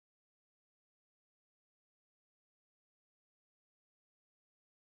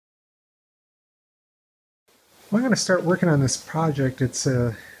Well, I'm going to start working on this project. It's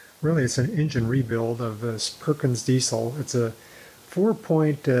it's an engine rebuild of this Perkins Diesel. It's a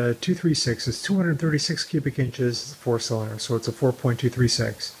 4.236. It's 236 cubic inches, four-cylinder, so it's a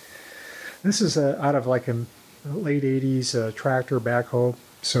 4.236. This is out of like a late 80s tractor backhoe.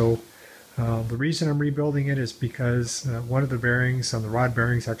 So the reason I'm rebuilding it is because one of the bearings on the rod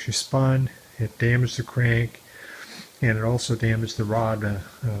bearings actually spun. It damaged the crank, and it also damaged the rod.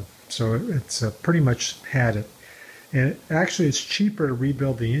 So it's pretty much had it. And actually, it's cheaper to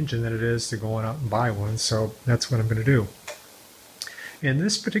rebuild the engine than it is to go on out and buy one, so that's what I'm going to do. And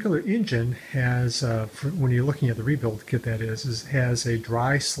this particular engine has, when you're looking at the rebuild kit that is has a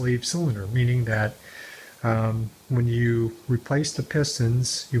dry sleeve cylinder, meaning that when you replace the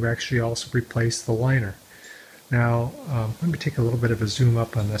pistons, you actually also replace the liner. Now, let me take a little bit of a zoom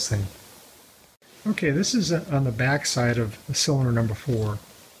up on this thing. Okay, this is on the back side of cylinder number 4.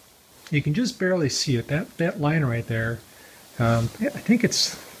 You can just barely see it. That line right there, I think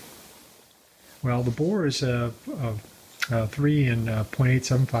it's, well, the bore is 3 and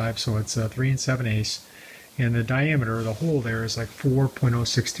 0.875, so it's 3 7/8, and the diameter, the hole there, is like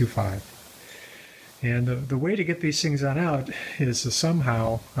 4.0625. And the way to get these things on out is to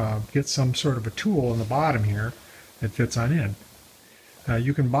somehow get some sort of a tool in the bottom here that fits on in.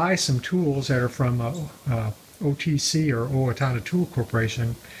 You can buy some tools that are from OTC or Owatonna Tool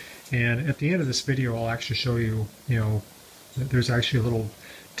Corporation. And at the end of this video, I'll actually show you, that there's actually a little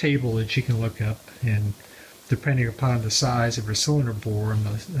table that you can look up, and depending upon the size of your cylinder bore and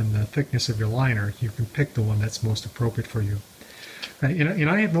the thickness of your liner, you can pick the one that's most appropriate for you. And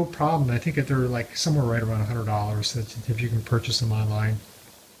I have no problem. I think that they're like somewhere right around $100 if you can purchase them online.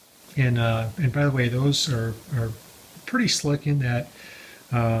 And by the way, those are pretty slick in that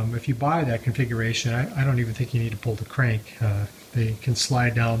if you buy that configuration, I don't even think you need to pull the crank. They can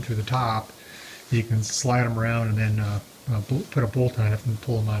slide down through the top. You can slide them around and then put a bolt on it and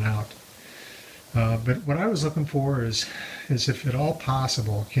pull them on out. But what I was looking for is if at all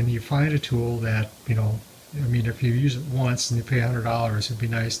possible, can you find a tool that, I mean, if you use it once and you pay $100, it'd be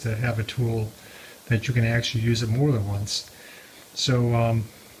nice to have a tool that you can actually use it more than once. So,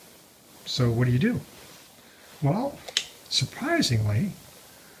 so what do? Well, surprisingly,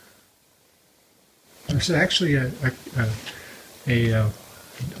 there's actually a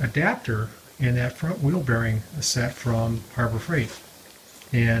adapter in that front wheel bearing set from Harbor Freight,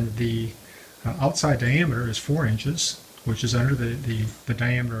 and the outside diameter is 4 inches, which is under the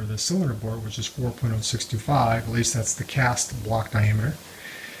diameter of the cylinder bore, which is 4.0625. At least that's the cast block diameter,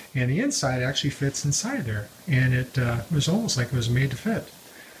 and the inside actually fits inside there, and it was almost like it was made to fit.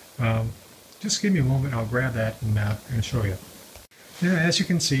 Just give me a moment, I'll grab that and show you. Now, as you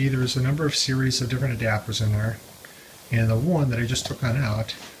can see, there's a number of series of different adapters in there. And the one that I just took on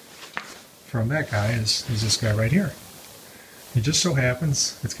out from that guy is this guy right here. It just so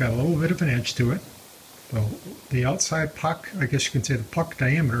happens it's got a little bit of an edge to it. The outside puck, I guess you can say the puck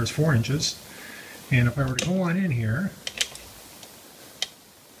diameter is 4 inches. And if I were to go on in here,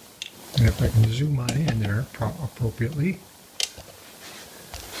 and if I can zoom on in there appropriately,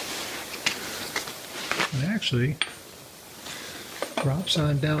 it actually drops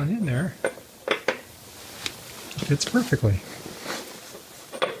on down in there. Fits perfectly.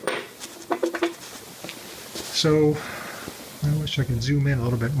 So I wish I could zoom in a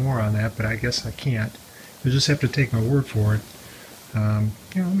little bit more on that, but I guess I can't. You'll just have to take my word for it.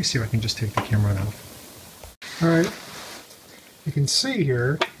 Let me see if I can just take the camera off. Alright, you can see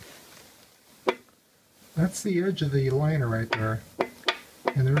here, that's the edge of the liner right there.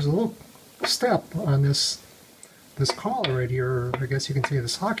 And there's a little step on this collar right here, I guess you can say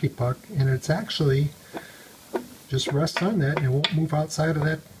this hockey puck, and it's actually just rests on that and it won't move outside of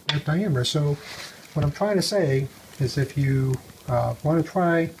that diameter. So what I'm trying to say is if you want to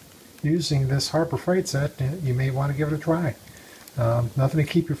try using this Harbor Freight set, you may want to give it a try. Nothing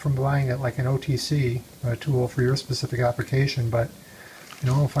to keep you from buying it like an OTC tool for your specific application, but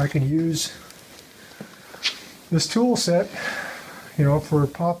if I can use this tool set for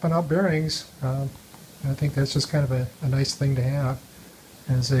popping up bearings, I think that's just kind of a nice thing to have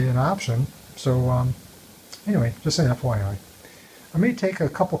as an option. So anyway, just an FYI. I may take a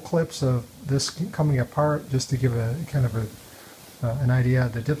couple clips of this coming apart just to give a kind of an idea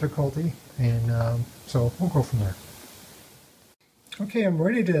of the difficulty, and so we'll go from there. Okay, I'm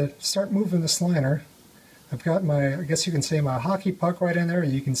ready to start moving this liner. I've got my, I guess you can say, my hockey puck right in there.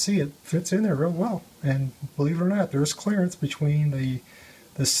 You can see it fits in there real well, and believe it or not, there's clearance between the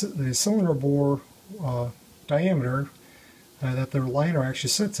cylinder bore diameter that the liner actually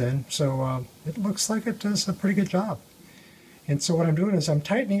sits in, so it looks like it does a pretty good job. And so what I'm doing is I'm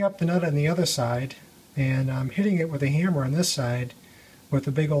tightening up the nut on the other side and I'm hitting it with a hammer on this side with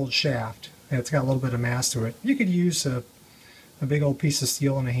a big old shaft. It's got a little bit of mass to it. You could use a big old piece of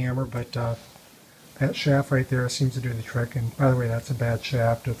steel and a hammer, but that shaft right there seems to do the trick. And by the way, that's a bad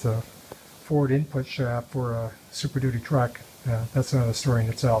shaft. It's a forward input shaft for a Super Duty truck. That's another story in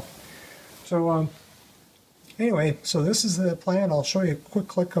itself. So anyway, so this is the plan. I'll show you a quick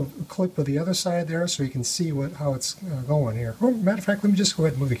clip of the other side there so you can see how it's going here. Oh, matter of fact, let me just go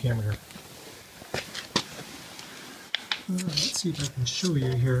ahead and move the camera here. Let's see if I can show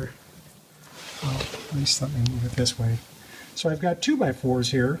you here. At least let me move it this way. So I've got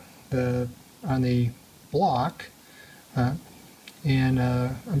 2x4s here on the block, and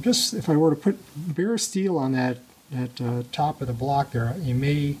I'm just, if I were to put bare steel on that top of the block there, you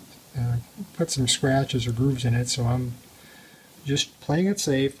may put some scratches or grooves in it, so I'm just playing it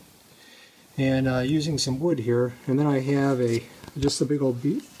safe and using some wood here. And then I have just a big old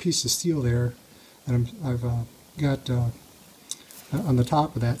piece of steel there that I've got on the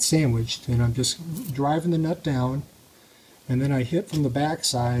top of that sandwiched, and I'm just driving the nut down, and then I hit from the back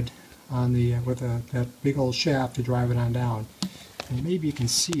side on with that big old shaft to drive it on down. And maybe you can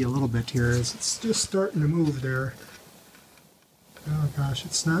see a little bit here as it's just starting to move there. Oh gosh,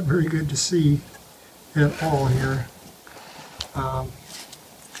 it's not very good to see at all here. Let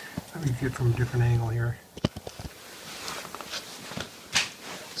me get from a different angle here.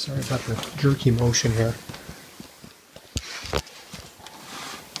 Sorry about the jerky motion here.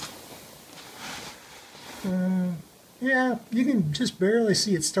 Yeah, you can just barely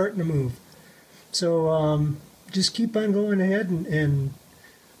see it starting to move. So just keep on going ahead and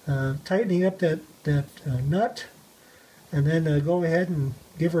tightening up that nut, and then go ahead and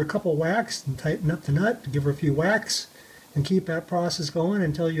give her a couple whacks and tighten up the nut, give her a few whacks, and keep that process going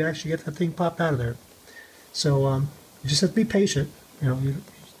until you actually get that thing popped out of there. So you just have to be patient. You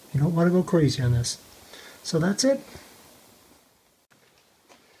don't want to go crazy on this. So that's it.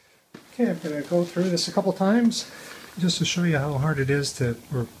 Okay, I'm going to go through this a couple times just to show you how hard it is to,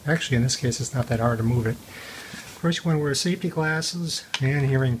 or actually in this case it's not that hard to move it. First you want to wear safety glasses and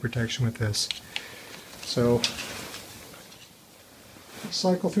hearing protection with this. So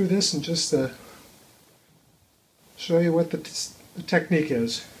cycle through this and just show you what the technique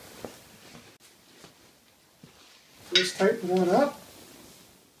is. First tighten one up.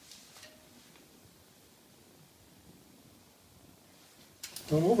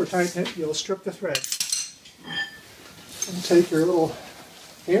 Don't over tighten it, you'll strip the thread. And take your little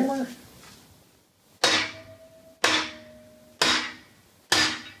hammer.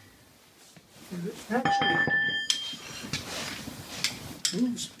 And it actually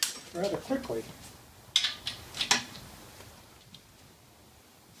moves rather quickly.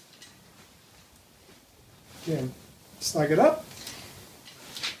 Again, snug it up.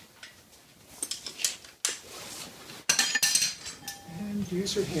 And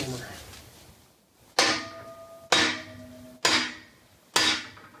use your hammer.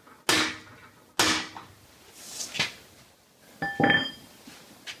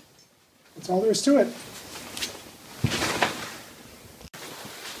 That's all there is to it.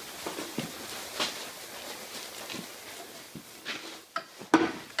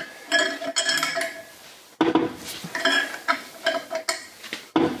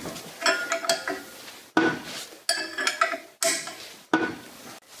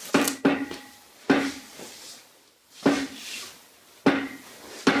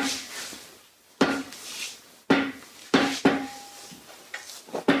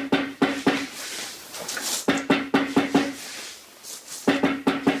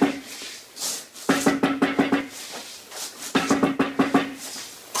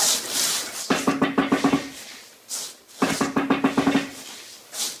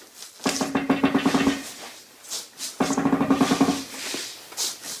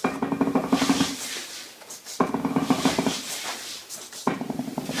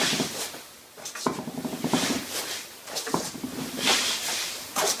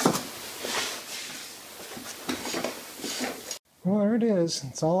 Well, there it is.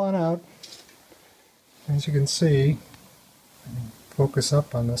 It's all on out. As you can see, focus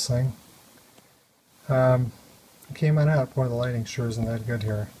up on this thing. It came on out. Boy, the lighting sure isn't that good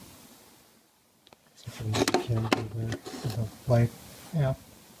here. The light, yeah.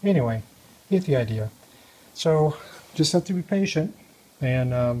 Anyway, you get the idea. So, just have to be patient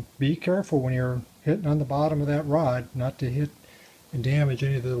and be careful when you're hitting on the bottom of that rod, not to hit and damage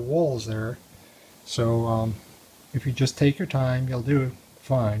any of the walls there. So, if you just take your time, you'll do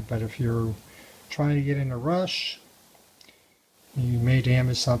fine. But if you're trying to get in a rush, you may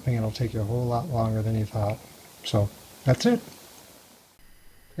damage something and it'll take you a whole lot longer than you thought. So that's it.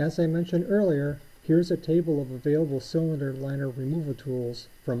 As I mentioned earlier, Here's a table of available cylinder liner removal tools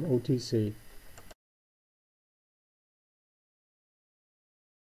from OTC.